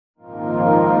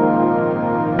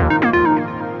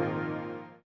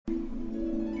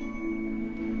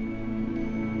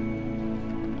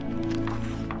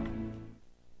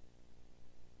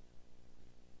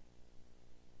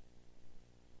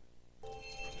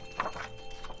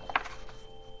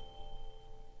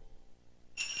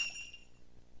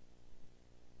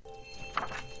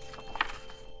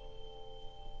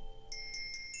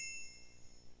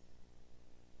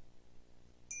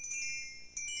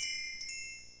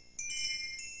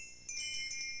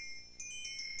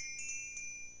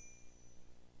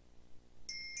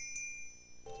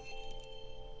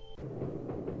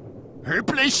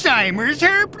Herpleshimers!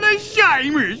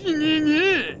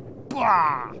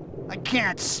 Bah! I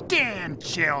can't stand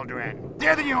children.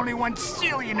 They're the only ones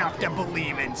silly enough to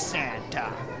believe in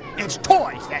Santa. It's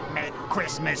toys that make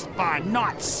Christmas fun,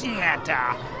 not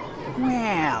Santa.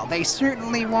 Well, they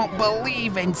certainly won't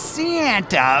believe in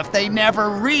Santa if they never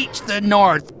reach the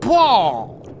North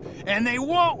Pole. And they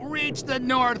won't reach the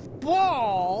North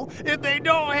Pole if they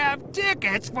don't have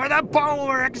tickets for the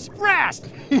Polar Express.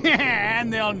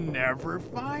 And they'll never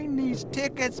find these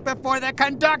tickets before the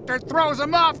conductor throws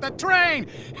them off the train.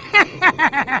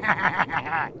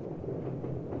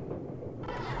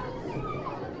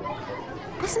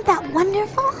 Wasn't that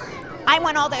wonderful? I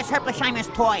want all those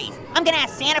Herpleshimers toys. I'm gonna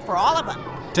ask Santa for all of them.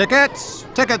 Tickets?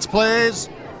 Tickets, please.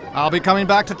 I'll be coming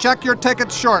back to check your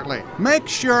tickets shortly. Make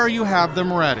sure you have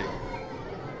them ready.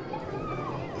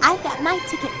 I've got my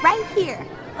ticket right here.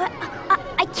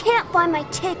 I can't find my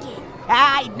ticket.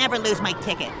 I'd never lose my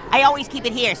ticket. I always keep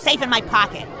it here, safe in my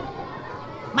pocket.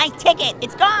 My ticket,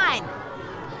 it's gone.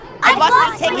 I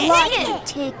lost my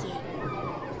ticket.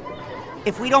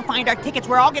 If we don't find our tickets,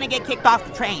 we're all gonna get kicked off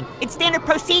the train. It's standard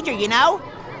procedure, you know?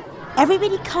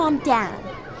 Everybody calm down.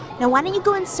 Now why don't you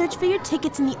go and search for your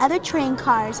tickets in the other train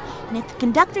cars, and if the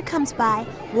conductor comes by,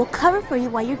 we'll cover for you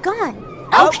while you're gone.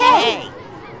 Okay.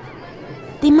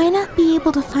 They might not be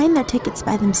able to find their tickets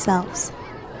by themselves.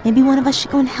 Maybe one of us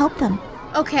should go and help them.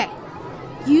 Okay.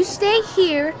 You stay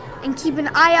here and keep an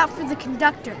eye out for the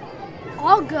conductor.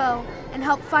 I'll go and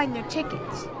help find their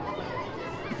tickets.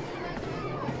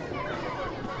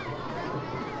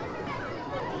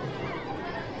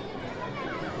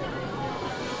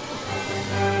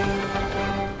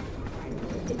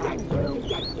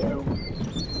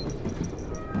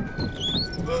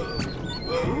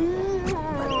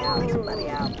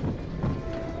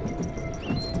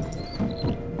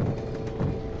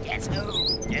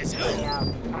 Guess who?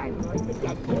 I'm going to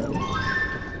get you.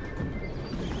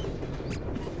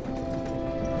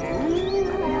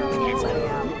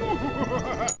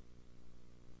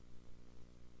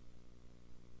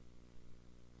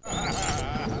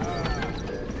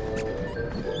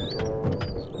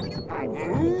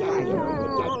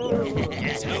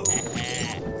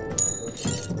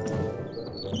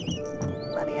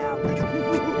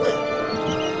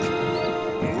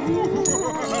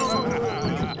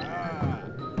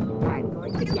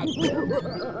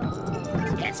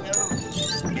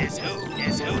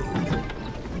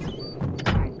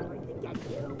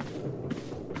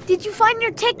 Did you find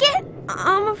your ticket?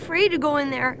 I'm afraid to go in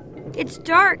there. It's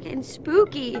dark and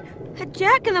spooky. That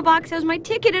Jack-in-the-Box has my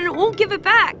ticket and it won't give it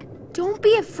back. Don't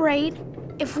be afraid.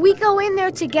 If we go in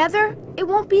there together, it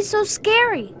won't be so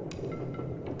scary.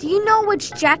 Do you know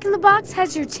which Jack-in-the-Box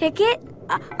has your ticket?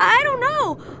 I don't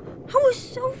know. I was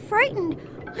so frightened.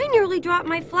 I nearly dropped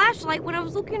my flashlight when I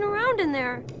was looking around in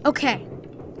there. Okay,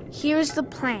 here's the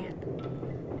plan.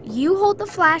 You hold the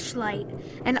flashlight,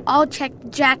 and I'll check the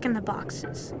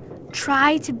Jack-in-the-Boxes.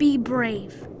 Try to be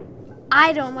brave.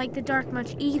 I don't like the dark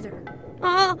much either.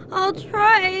 I'll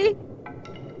try.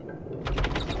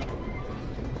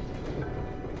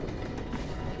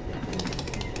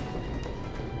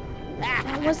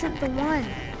 That wasn't the one.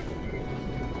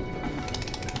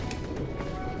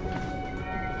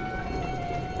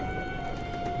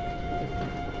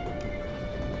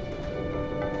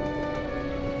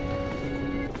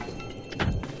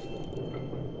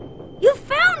 You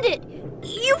found it!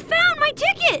 You found my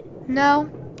ticket! No,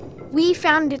 we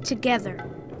found it together.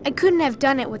 I couldn't have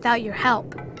done it without your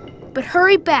help. But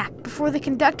hurry back before the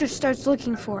conductor starts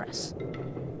looking for us.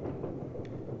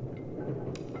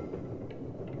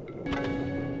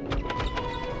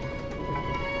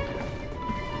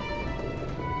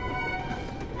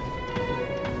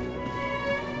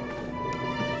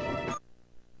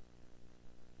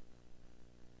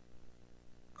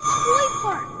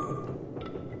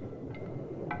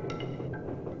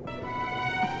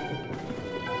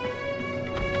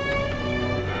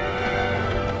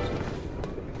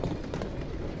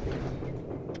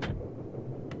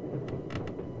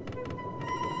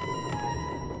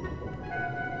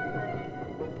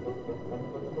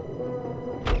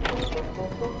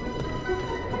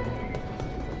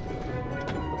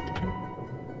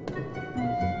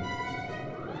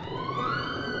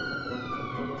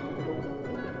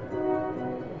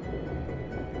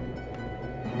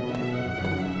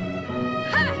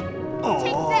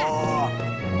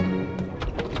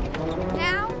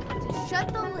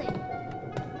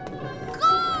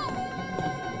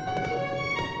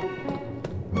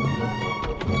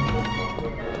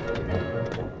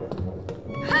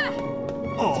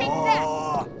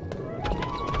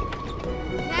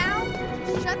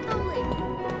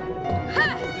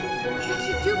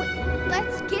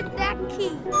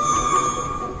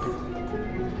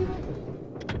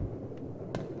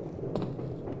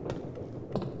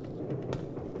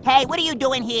 Hey, what are you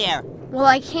doing here? Well,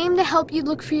 I came to help you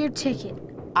look for your ticket.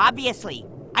 Obviously.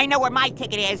 I know where my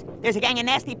ticket is. There's a gang of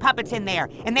nasty puppets in there,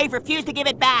 and they've refused to give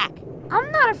it back.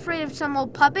 I'm not afraid of some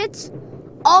old puppets.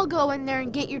 I'll go in there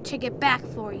and get your ticket back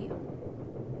for you.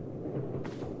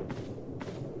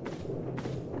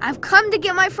 I've come to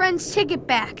get my friend's ticket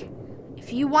back.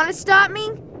 If you want to stop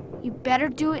me, you better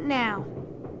do it now.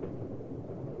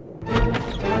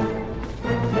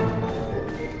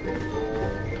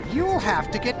 You'll have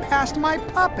to get past my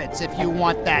puppets if you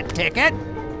want that ticket.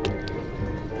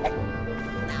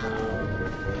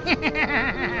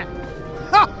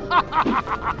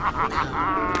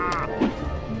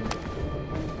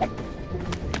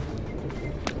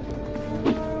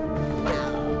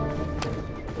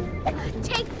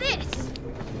 Take this.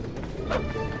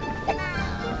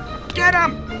 Get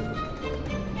him!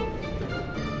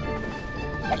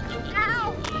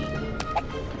 Ow!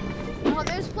 Oh,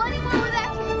 there's plenty more where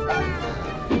that came from.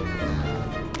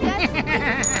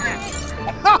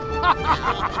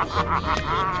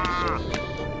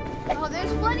 Oh,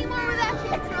 there's plenty more where that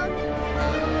came from.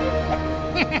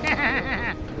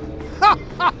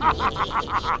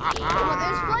 Oh,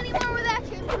 there's plenty more where that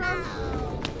came from.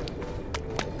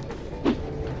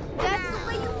 That's the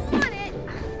way you want it.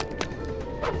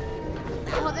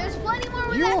 Oh, there's plenty more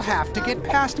where You'll that came have to from. get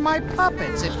past my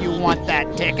puppets if you want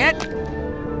that ticket.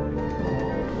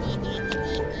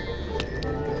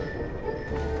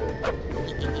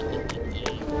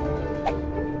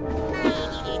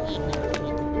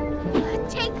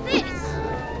 Take this.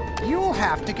 You'll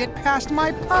have to get past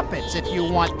my puppets if you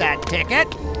want that ticket.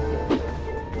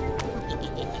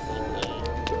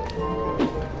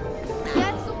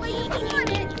 That's the way you want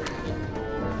it.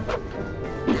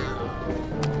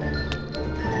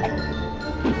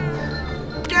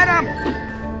 Get him!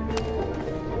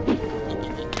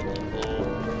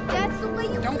 That's the way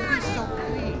you Don't want be it. so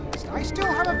pleased. I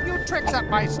still have a few tricks up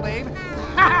my sleeve.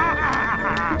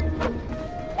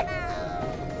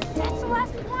 That's the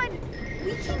last one.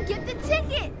 We can get the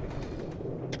ticket.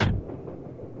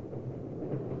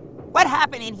 What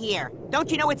happened in here? Don't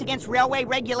you know it's against railway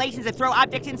regulations to throw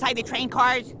objects inside the train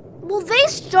cars? Well, they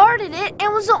started it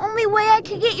and was the only way I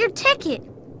could get your ticket.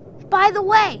 By the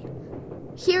way,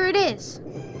 here it is.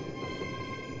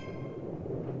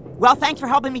 Well, thanks for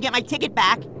helping me get my ticket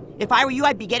back. If I were you,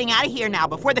 I'd be getting out of here now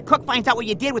before the cook finds out what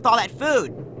you did with all that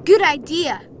food. Good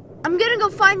idea. I'm gonna go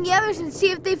find the others and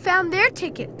see if they found their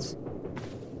tickets.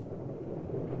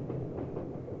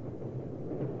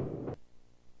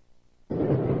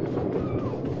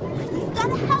 You've got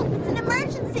to help. It's an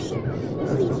emergency.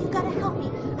 Please, you've got to help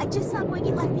me. I just saw boy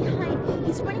get left behind.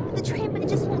 He's running for the train, but it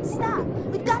just won't stop.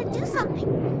 We've got to do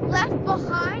something. Left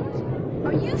behind?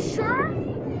 Are you sure?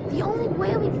 The only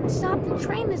way we can stop the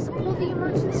train is to pull the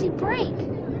emergency brake.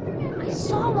 I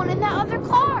saw one in that other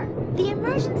car. The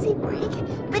emergency brake?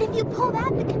 But if you pull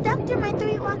that, the conductor might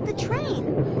throw you off the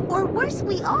train. Or worse,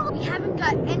 we all... We haven't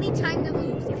got any time to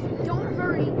lose. If we don't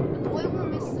hurry, the boy will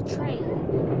miss the train.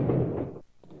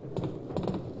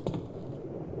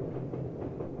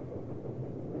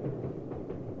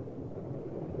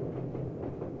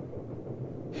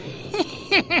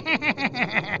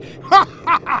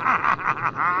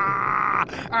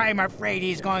 I'm afraid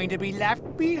he's going to be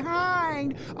left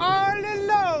behind, all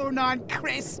alone on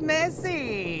Christmas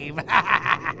Eve.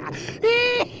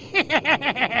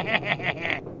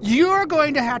 You're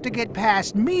going to have to get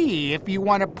past me if you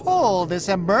want to pull this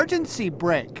emergency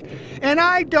brake. And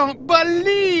I don't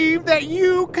believe that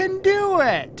you can do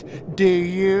it. Do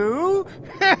you?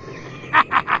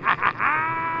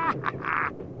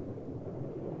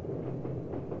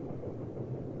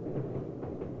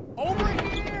 Over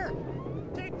here!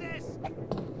 Take this!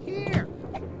 Here!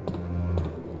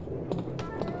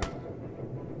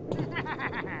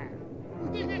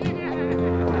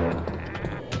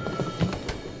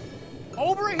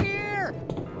 Over here!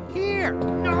 Here!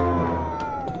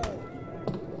 No!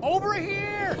 Over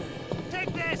here!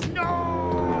 Take this!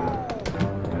 No!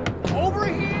 Over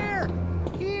here!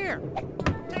 Here!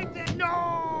 Take this!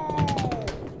 No!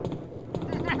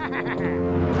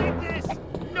 Take this!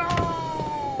 No!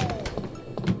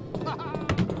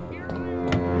 Here I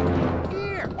am!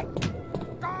 Here!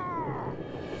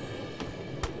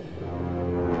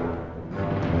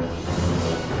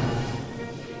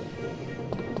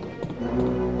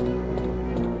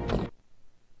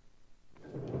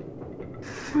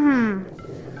 Ah!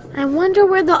 I wonder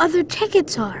where the other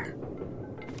tickets are.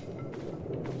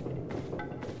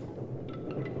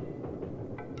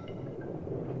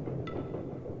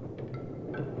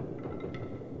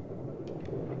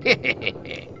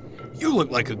 You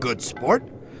look like a good sport.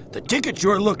 The ticket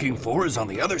you're looking for is on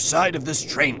the other side of this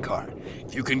train car.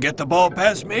 If you can get the ball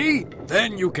past me,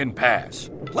 then you can pass.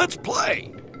 Let's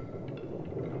play.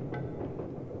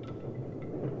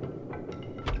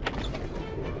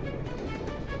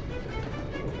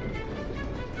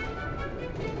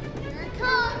 Here it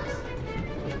comes.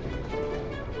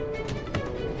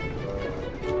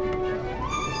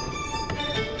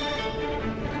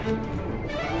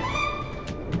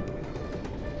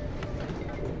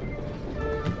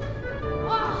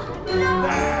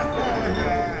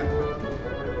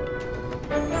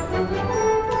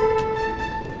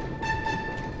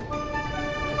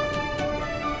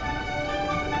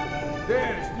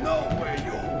 There's no way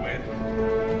you'll win.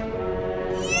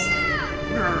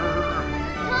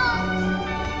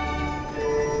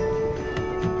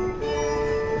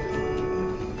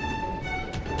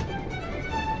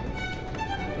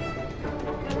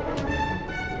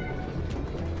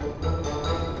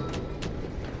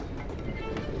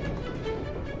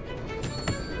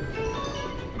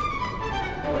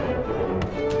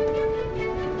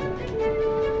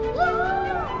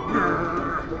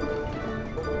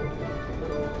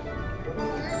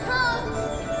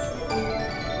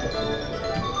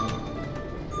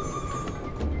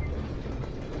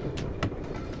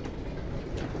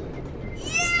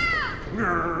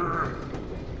 Here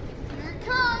it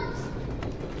comes.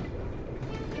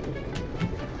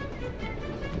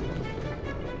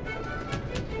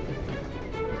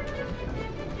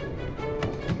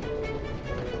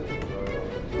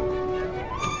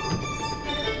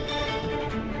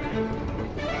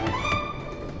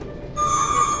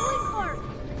 Toy car!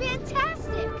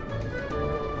 Fantastic!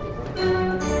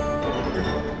 Here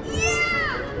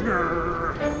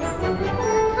it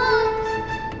comes.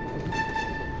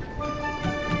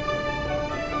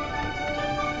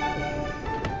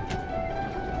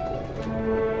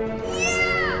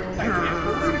 I can't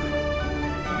believe it.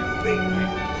 You beat me.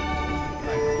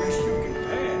 I guess you can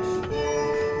pass.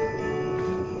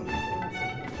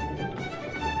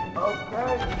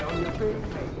 Okay, so you beat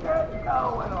me. Get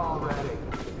going already.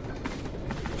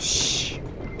 Shh.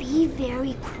 Be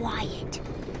very quiet.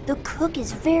 The cook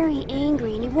is very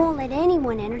angry and he won't let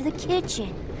anyone enter the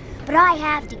kitchen. But I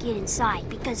have to get inside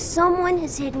because someone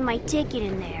has hidden my ticket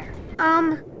in there.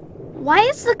 Why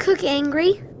is the cook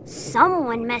angry?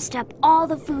 Someone messed up all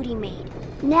the food he made.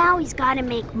 Now he's got to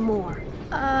make more.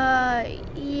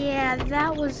 Yeah,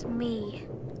 that was me.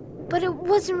 But it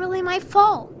wasn't really my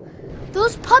fault.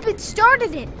 Those puppets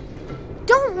started it.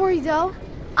 Don't worry, though.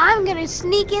 I'm gonna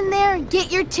sneak in there and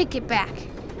get your ticket back.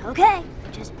 Okay,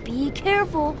 just be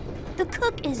careful. The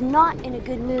cook is not in a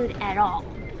good mood at all.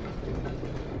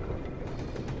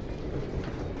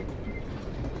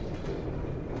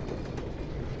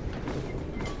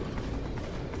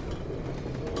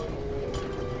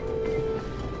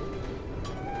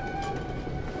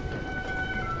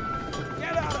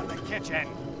 Get out of the kitchen!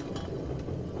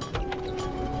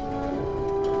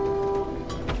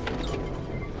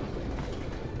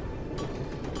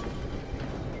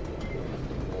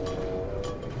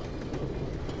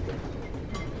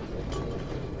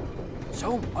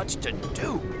 So much to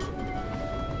do.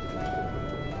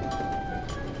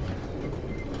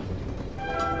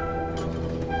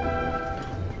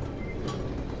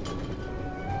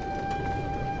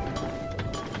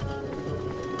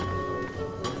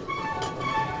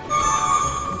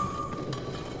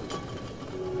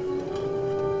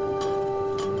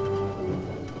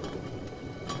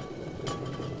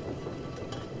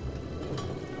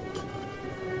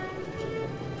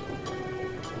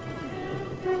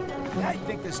 I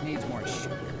think this needs more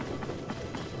sugar.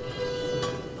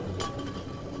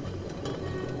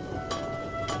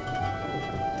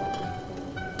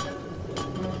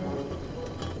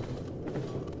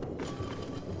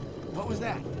 What was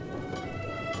that?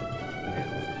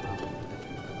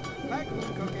 Back to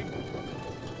cooking.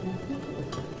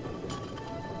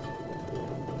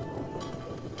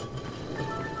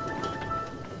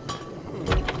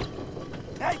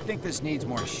 I think this needs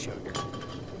more sugar.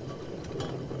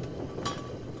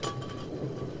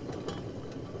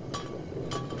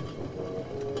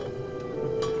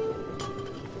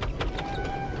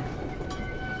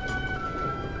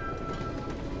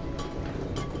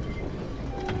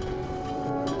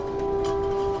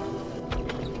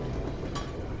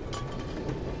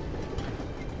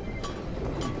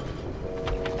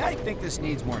 I think this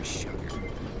needs more sugar.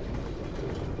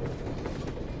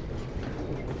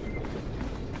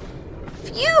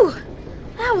 Phew!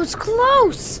 That was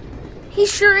close. He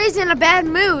sure is in a bad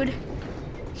mood.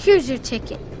 Here's your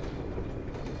ticket.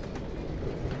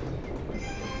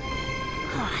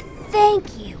 Ah,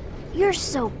 thank you. You're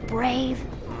so brave.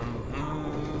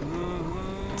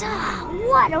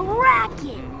 What a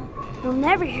racket! They'll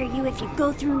never hear you if you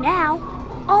go through now.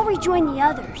 I'll rejoin the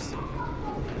others.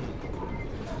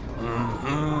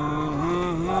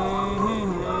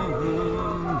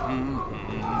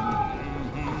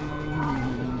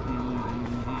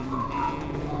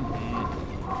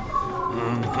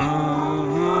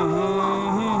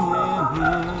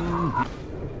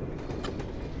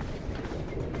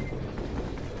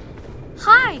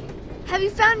 Hi! Have you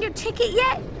found your ticket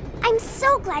yet? I'm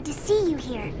so glad to see you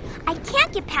here. I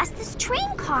can't get past this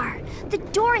train car. The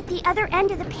door at the other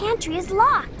end of the pantry is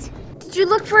locked. Did you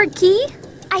look for a key?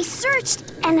 I searched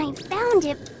and I found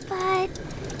it, but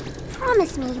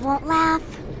promise me you won't laugh.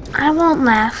 I won't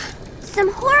laugh.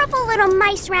 Some horrible little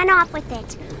mice ran off with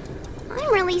it.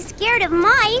 I'm really scared of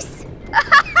mice.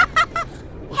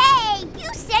 Hey,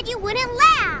 you said you wouldn't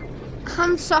laugh.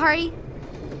 I'm sorry.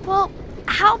 Well,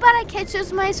 how about I catch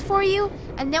those mice for you,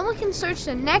 and then we can search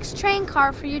the next train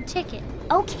car for your ticket.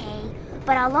 Okay,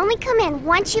 but I'll only come in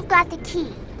once you've got the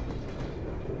key.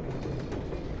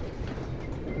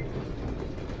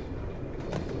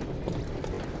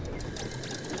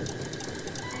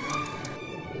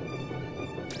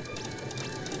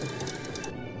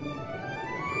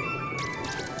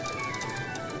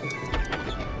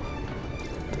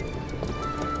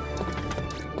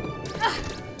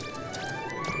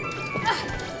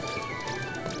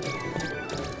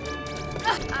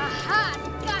 Aha!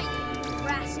 Got you, you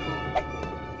rascal!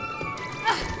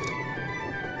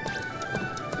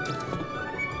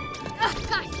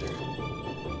 Gotcha!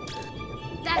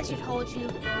 That should hold you.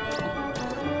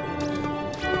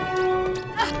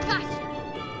 Gotcha!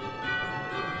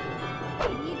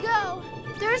 Here you go.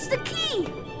 There's the key!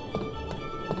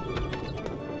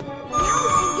 Now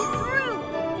we can get through!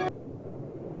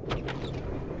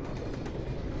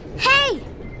 Hey!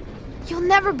 You'll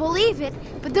never believe it,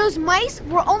 but those mice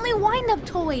were only wind-up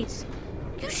toys.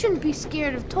 You shouldn't be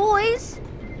scared of toys.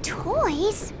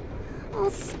 Toys? Well,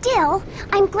 still,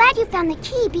 I'm glad you found the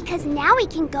key because now we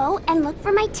can go and look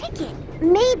for my ticket.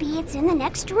 Maybe it's in the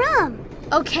next room.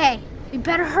 Okay, we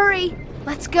better hurry.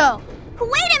 Let's go.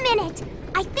 Wait a minute!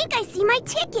 I think I see my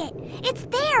ticket. It's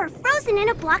there, frozen in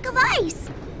a block of ice.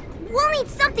 We'll need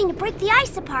something to break the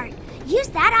ice apart. Use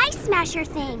that ice smasher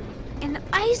thing. An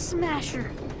ice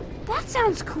smasher. That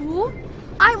sounds cool.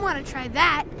 I want to try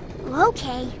that.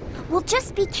 Okay, well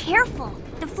just be careful.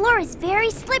 The floor is very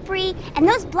slippery and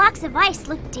those blocks of ice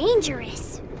look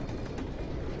dangerous.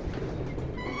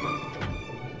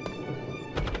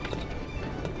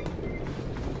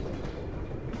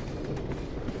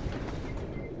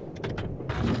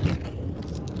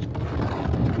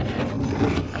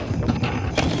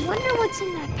 I wonder what's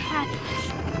in that package.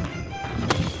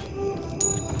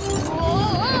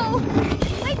 Whoa!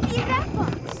 Might be in that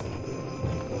box.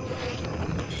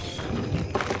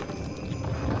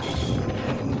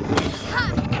 Ha!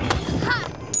 Ha!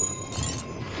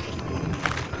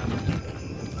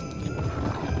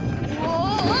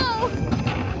 Whoa!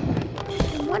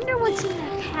 I wonder what's in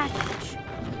that package.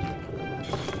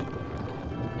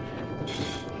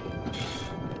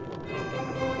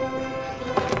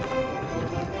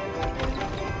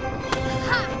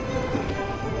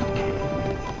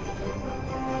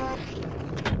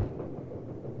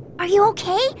 Are you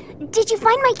okay? Did you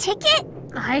find my ticket?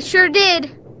 I sure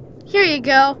did. Here you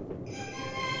go.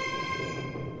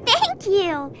 Thank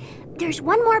you. There's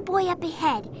one more boy up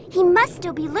ahead. He must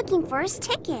still be looking for his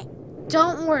ticket.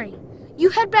 Don't worry. You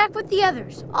head back with the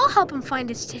others. I'll help him find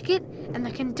his ticket, and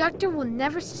the conductor will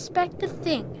never suspect a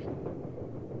thing.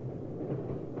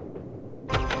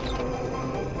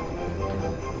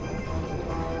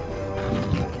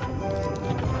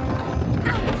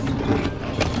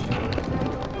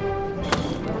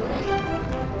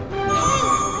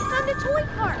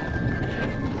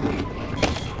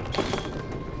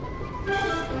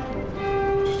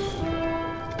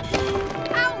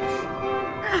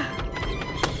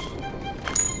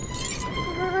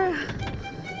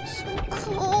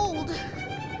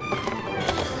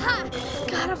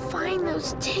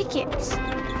 Tickets.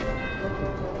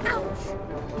 Ouch!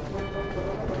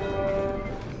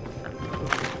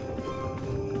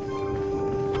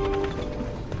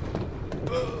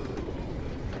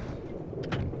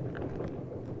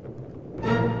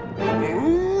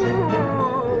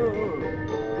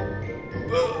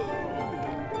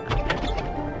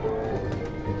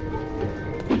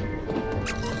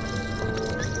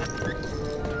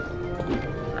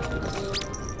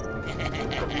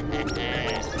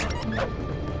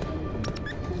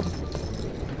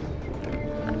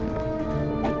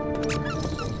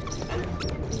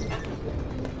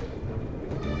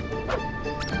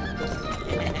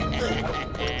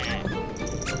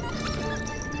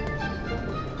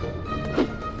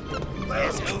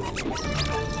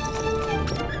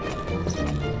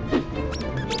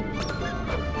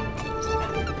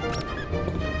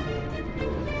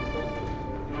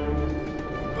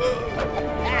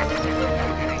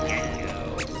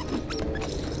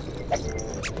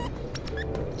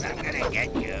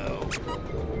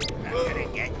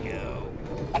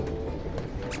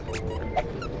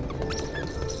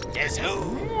 Guess who?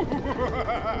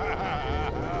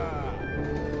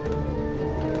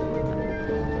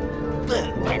 Blue,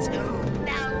 guess who?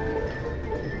 No.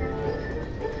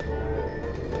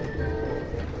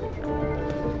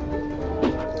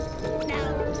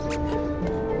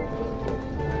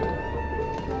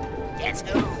 Guess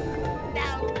who?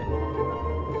 No.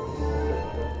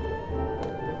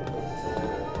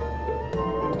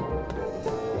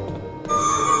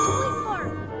 Toy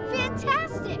park!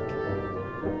 Fantastic!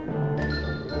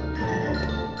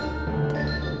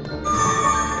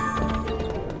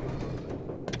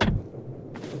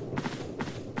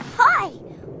 Hi!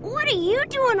 What are you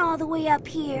doing all the way up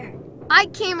here? I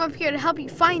came up here to help you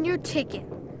find your ticket.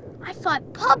 I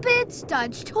fought puppets,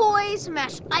 dodged toys,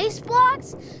 smashed ice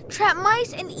blocks, trapped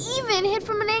mice, and even hid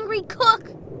from an angry cook.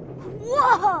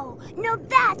 Whoa! Now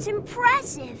that's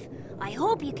impressive. I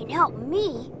hope you can help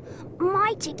me.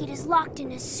 My ticket is locked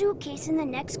in a suitcase in the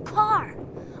next car.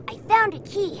 I found a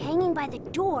key hanging by the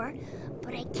door,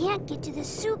 but I can't get to the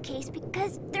suitcase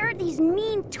because there are these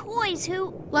mean toys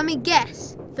who... Let me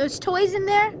guess. Those toys in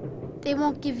there, they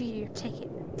won't give you your ticket.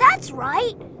 That's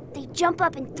right. They jump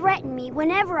up and threaten me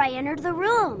whenever I enter the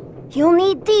room. You'll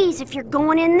need these if you're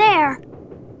going in there.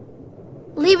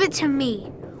 Leave it to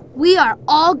me. We are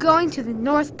all going to the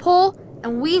North Pole,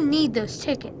 and we need those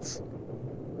tickets.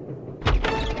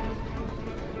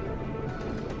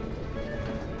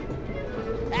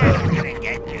 I'm gonna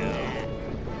get you.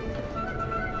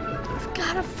 We've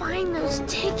got to find those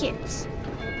tickets.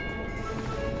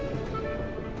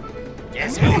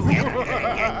 Guess who? I'm gonna get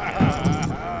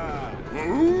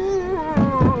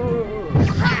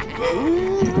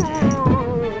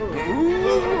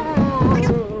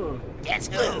you. Guess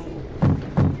who?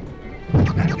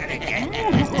 I'm gonna get you.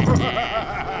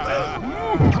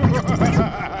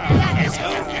 Guess who?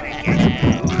 I'm gonna get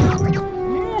you.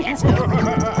 Guess who?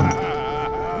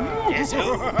 Guess who?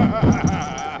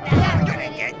 I'm gonna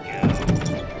get you.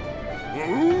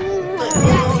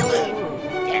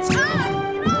 Guess who? I'm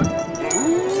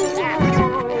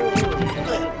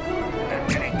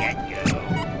gonna get you.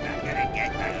 I'm gonna get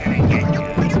you.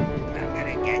 I'm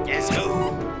gonna get Guess who?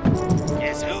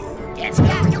 Guess who? Guess who?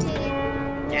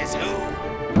 Guess who? Guess who?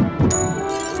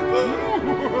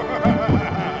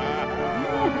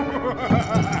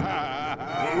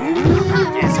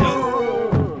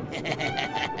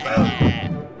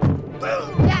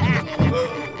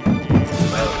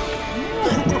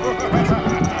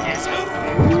 Guess who?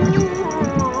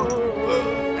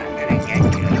 I'm gonna get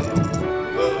you.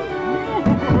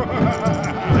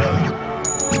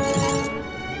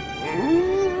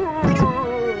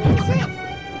 That's it.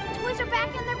 Toys are back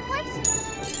in their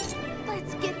places.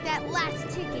 Let's get that last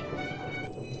ticket.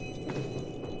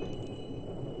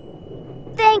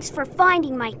 Thanks for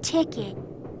finding my ticket.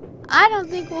 I don't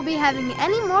think we'll be having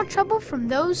any more trouble from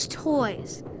those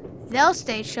toys. They'll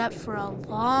stay shut for a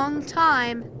long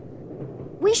time.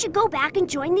 We should go back and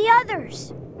join the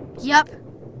others. Yup.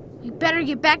 We better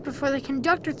get back before the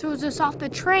conductor throws us off the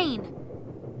train.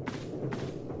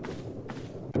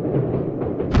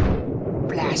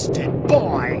 Blasted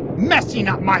boy, messing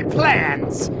up my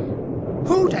plans.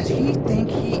 Who does he think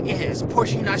he is,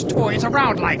 pushing us toys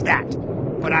around like that?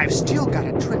 But I've still got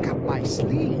a trick up my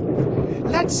sleeve.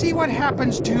 Let's see what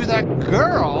happens to the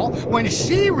girl when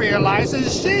she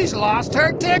realizes she's lost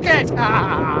her ticket.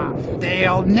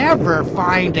 They'll never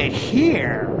find it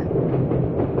here.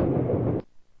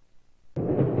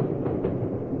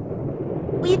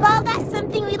 We've all got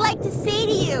something we'd like to say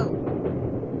to you.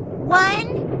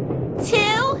 1,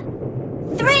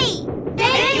 2, 3.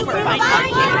 Thank you for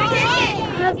finding your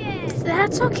ticket.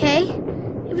 That's okay.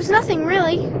 It was nothing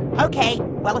really. Okay,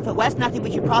 well, if it was nothing,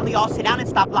 we should probably all sit down and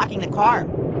stop blocking the car.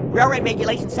 Railroad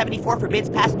Regulation 74 forbids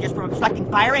passengers from obstructing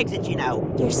fire exits, you know.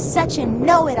 You're such a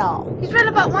know-it-all. He's right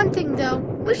about one thing, though.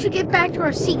 We should get back to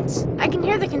our seats. I can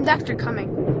hear the conductor coming.